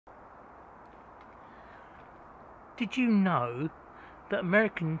Did you know that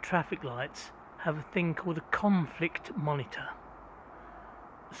American traffic lights have a thing called a conflict monitor?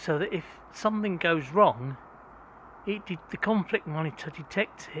 So that if something goes wrong, the conflict monitor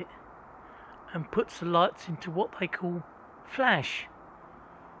detects it and puts the lights into what they call flash,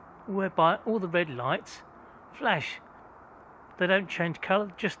 whereby all the red lights flash. They don't change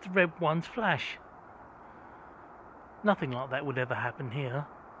colour, just the red ones flash. Nothing like that would ever happen here,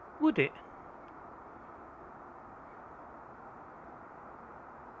 would it?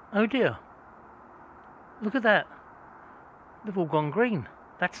 Oh dear. Look at that. They've all gone green.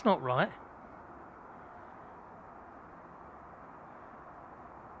 That's not right.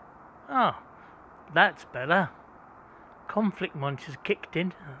 Ah, that's better. Conflict monitor's kicked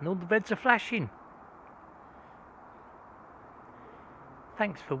in and all the reds are flashing.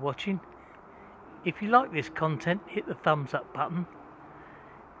 Thanks for watching. If you like this content, hit the thumbs up button.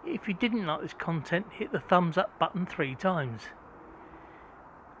 If you didn't like this content, hit the thumbs up button 3 times.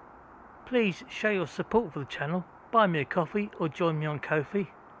 Please show your support for the channel, buy me a coffee or join me on Ko-fi.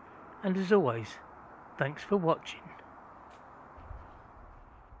 And as always, thanks for watching.